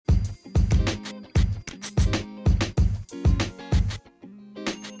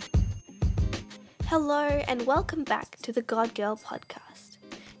Hello and welcome back to the God Girl podcast.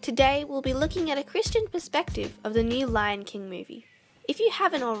 Today we'll be looking at a Christian perspective of the new Lion King movie. If you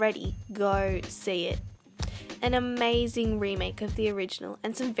haven't already, go see it. An amazing remake of the original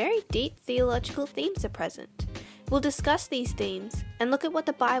and some very deep theological themes are present. We'll discuss these themes and look at what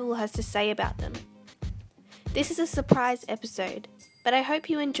the Bible has to say about them. This is a surprise episode, but I hope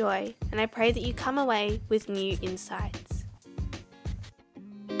you enjoy and I pray that you come away with new insights.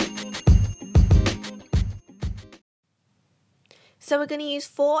 So we're going to use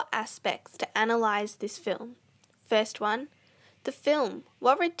 4 aspects to analyse this film. First one, the film.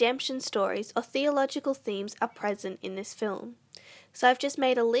 What redemption stories or theological themes are present in this film? So I've just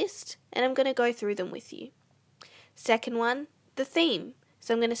made a list and I'm going to go through them with you. Second one, the theme.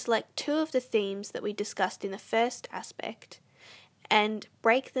 So I'm going to select 2 of the themes that we discussed in the first aspect and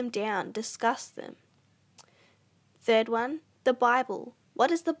break them down, discuss them. Third one, the Bible. What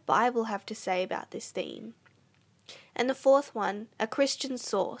does the Bible have to say about this theme? And the fourth one, a Christian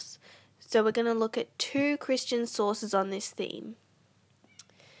source. So we're going to look at 2 Christian sources on this theme.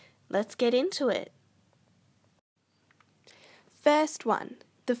 Let's get into it. First one,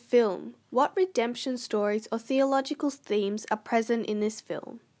 the film. What redemption stories or theological themes are present in this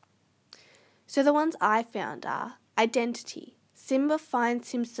film? So the ones I found are identity. Simba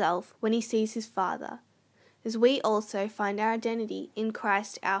finds himself when he sees his father, as we also find our identity in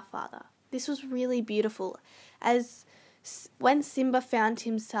Christ our Father. This was really beautiful, as when Simba found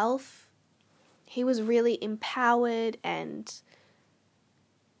himself, he was really empowered and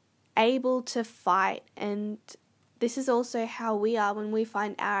able to fight, and this is also how we are when we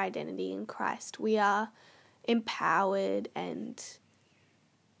find our identity in Christ. We are empowered and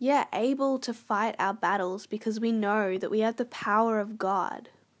able to fight our battles because we know that we have the power of God.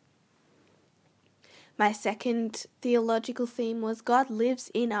 My second theological theme was God lives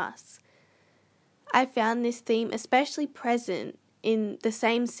in us. I found this theme especially present in the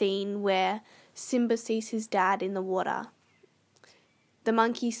same scene where Simba sees his dad in the water. The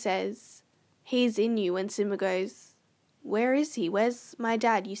monkey says, "He is in you," and Simba goes, "Where is he? Where's my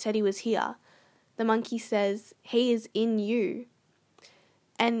dad? You said he was here." The monkey says, "He is in you."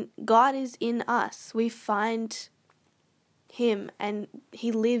 And God is in us. We find him and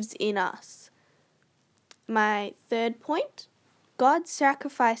he lives in us. My third point, God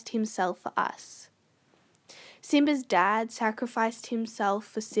sacrificed himself for us. Simba's dad sacrificed himself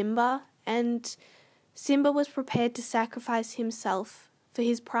for Simba, and Simba was prepared to sacrifice himself for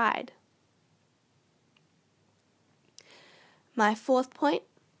his pride. My fourth point,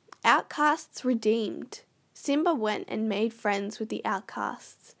 outcasts redeemed. Simba went and made friends with the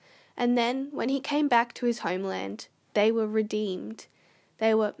outcasts, and then when he came back to his homeland, they were redeemed.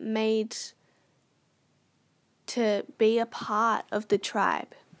 They were made to be a part of the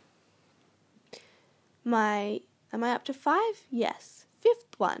tribe. Am I up to 5? Yes.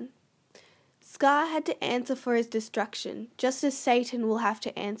 5th one. Scar had to answer for his destruction, just as Satan will have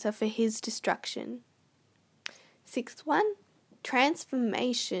to answer for his destruction. 6th one.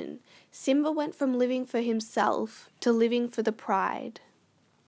 Transformation. Simba went from living for himself to living for the pride.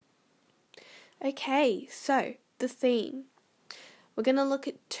 Okay, so the theme. We're going to look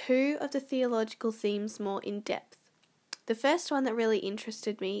at 2 of the theological themes more in depth. The first one that really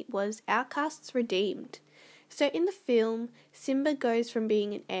interested me was outcasts redeemed. So in the film, Simba goes from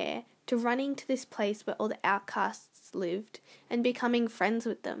being an heir to running to this place where all the outcasts lived and becoming friends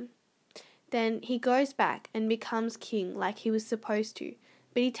with them. Then he goes back and becomes king like he was supposed to,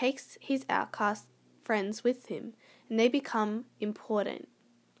 but he takes his outcast friends with him and they become important.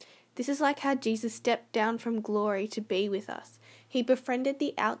 This is like how Jesus stepped down from glory to be with us. He befriended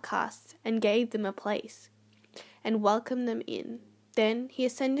the outcasts and gave them a place and welcomed them in. Then he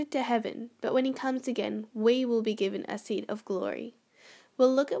ascended to heaven, but when he comes again, we will be given a seat of glory.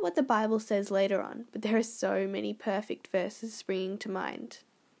 We'll look at what the Bible says later on, but there are so many perfect verses springing to mind.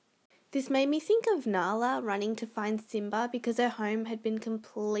 This made me think of Nala running to find Simba because her home had been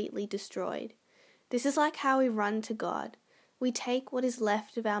completely destroyed. This is like how we run to God. We take what is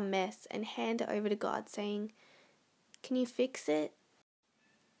left of our mess and hand it over to God, saying, "Can you fix it?"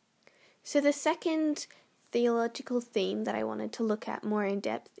 So the second theological theme that I wanted to look at more in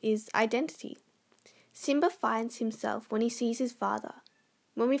depth is identity. Simba finds himself when he sees his father.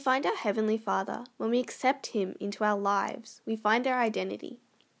 When we find our Heavenly Father, when we accept him into our lives, we find our identity.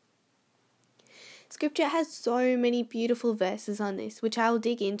 Scripture has so many beautiful verses on this, which I will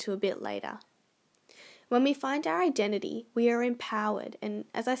dig into a bit later. When we find our identity, we are empowered and,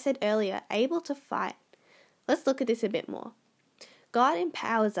 as I said earlier, able to fight. Let's look at this a bit more. God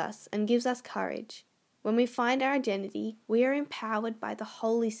empowers us and gives us courage. When we find our identity, we are empowered by the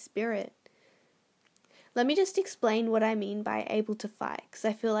Holy Spirit. Let me just explain what I mean by able to fight, because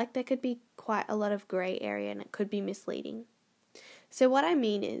I feel like there could be quite a lot of grey area and it could be misleading. So what I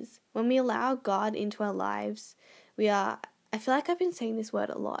mean is, when we allow God into our lives, we are, I feel like I've been saying this word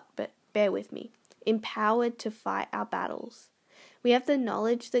a lot, but bear with me, empowered to fight our battles. We have the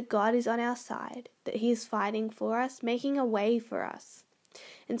knowledge that God is on our side, that He is fighting for us, making a way for us.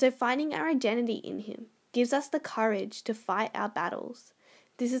 And so finding our identity in Him gives us the courage to fight our battles.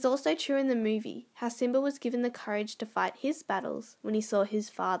 This is also true in the movie, how Simba was given the courage to fight his battles when he saw his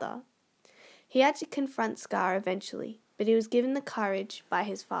father. He had to confront Scar eventually, but he was given the courage by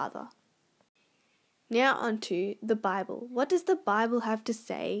his father. Now on to the Bible. What does the Bible have to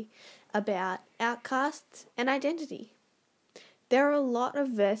say about outcasts and identity? There are a lot of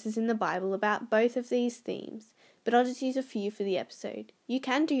verses in the Bible about both of these themes, but I'll just use a few for the episode. You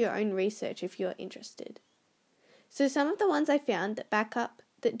can do your own research if you're interested. So some of the ones I found that back up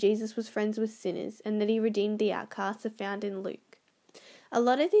that Jesus was friends with sinners and that He redeemed the outcasts are found in Luke. A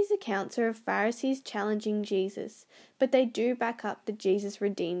lot of these accounts are of Pharisees challenging Jesus, but they do back up that Jesus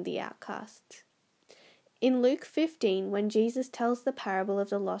redeemed the outcasts. In Luke 15, when Jesus tells the parable of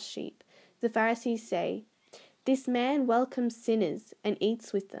the lost sheep, the Pharisees say, "This man welcomes sinners and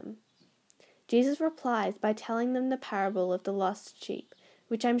eats with them." Jesus replies by telling them the parable of the lost sheep,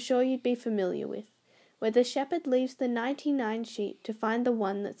 which I'm sure you'd be familiar with, where the shepherd leaves the 99 sheep to find the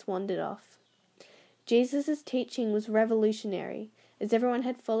one that's wandered off. Jesus' teaching was revolutionary, as everyone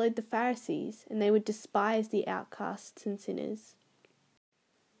had followed the Pharisees, and they would despise the outcasts and sinners.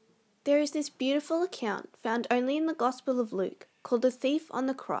 There is this beautiful account found only in the Gospel of Luke, called The Thief on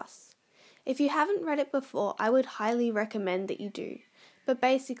the Cross. If you haven't read it before, I would highly recommend that you do. But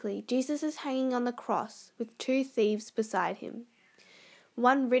basically, Jesus is hanging on the cross with two thieves beside him.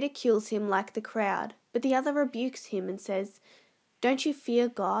 One ridicules him like the crowd, but the other rebukes him and says, "Don't you fear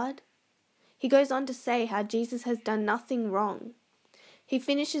God?" He goes on to say how Jesus has done nothing wrong. He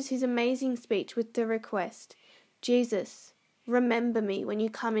finishes his amazing speech with the request, "Jesus, remember me when you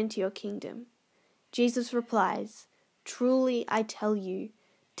come into your kingdom." Jesus replies, "Truly I tell you,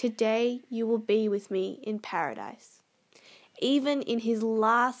 today you will be with me in paradise." Even in his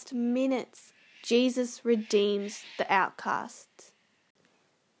last minutes, Jesus redeems the outcasts.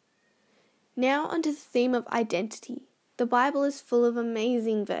 Now onto the theme of identity. The Bible is full of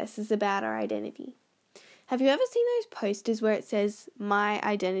amazing verses about our identity. Have you ever seen those posters where it says, "My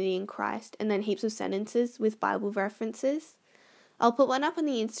identity in Christ," and then heaps of sentences with Bible references? I'll put one up on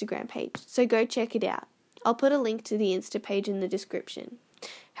the Instagram page, so go check it out. I'll put a link to the Insta page in the description.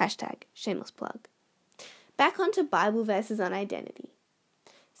 #shameless plug. Back onto Bible verses on identity.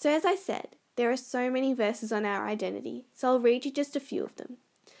 So as I said, there are so many verses on our identity, so I'll read you just a few of them.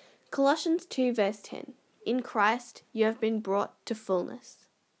 Colossians 2 verse 10. In Christ you have been brought to fullness.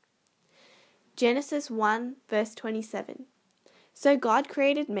 Genesis 1 verse 27. So God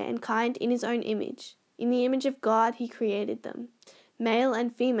created mankind in His own image. In the image of God He created them. Male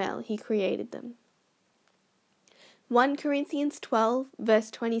and female He created them. 1 Corinthians 12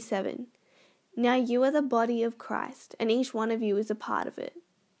 verse 27. Now you are the body of Christ, and each one of you is a part of it.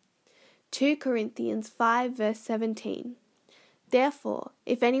 2 Corinthians 5 verse 17. Therefore,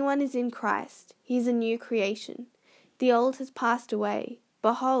 if anyone is in Christ, he is a new creation. The old has passed away.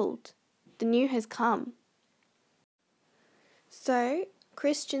 Behold, the new has come. So,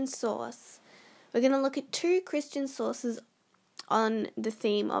 Christian source. We're going to look at 2 Christian sources on the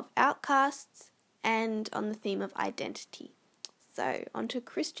theme of outcasts and on the theme of identity. So, onto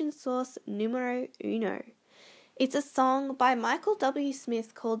Christian source numero uno. It's a song by Michael W.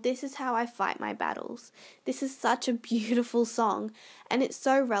 Smith called "This Is How I Fight My Battles." This is such a beautiful song, and it's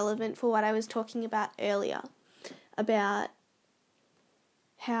so relevant for what I was talking about earlier, about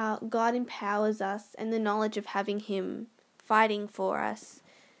how God empowers us and the knowledge of having Him fighting for us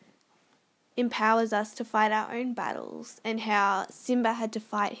empowers us to fight our own battles, and how Simba had to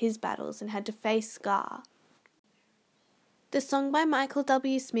fight his battles and had to face Scar. The song by Michael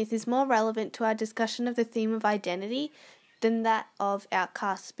W. Smith is more relevant to our discussion of the theme of identity than that of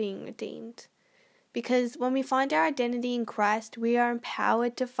outcasts being redeemed. Because when we find our identity in Christ, we are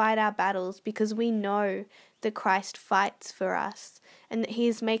empowered to fight our battles because we know that Christ fights for us and that He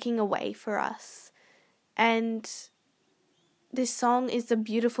is making a way for us. And this song is a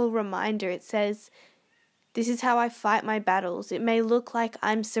beautiful reminder. It says, "This is how I fight my battles. It may look like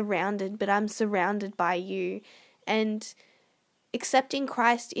I'm surrounded, but I'm surrounded by you." And accepting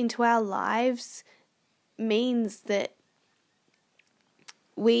Christ into our lives means that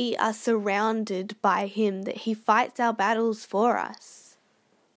we are surrounded by Him, that He fights our battles for us.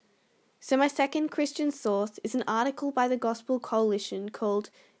 So my second Christian source is an article by the Gospel Coalition called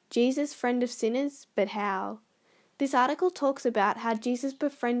Jesus, friend of sinners, but how? This article talks about how Jesus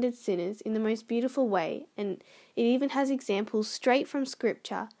befriended sinners in the most beautiful way, and it even has examples straight from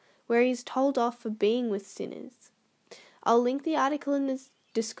Scripture where he is told off for being with sinners. I'll link the article in the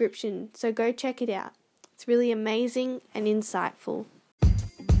description, so go check it out. It's really amazing and insightful.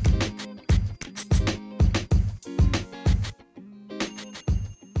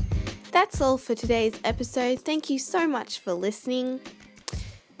 That's all for today's episode. Thank you so much for listening.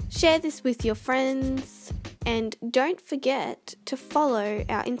 Share this with your friends, and don't forget to follow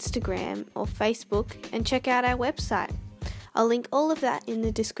our Instagram or Facebook and check out our website. I'll link all of that in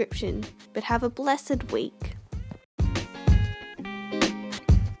the description, but have a blessed week.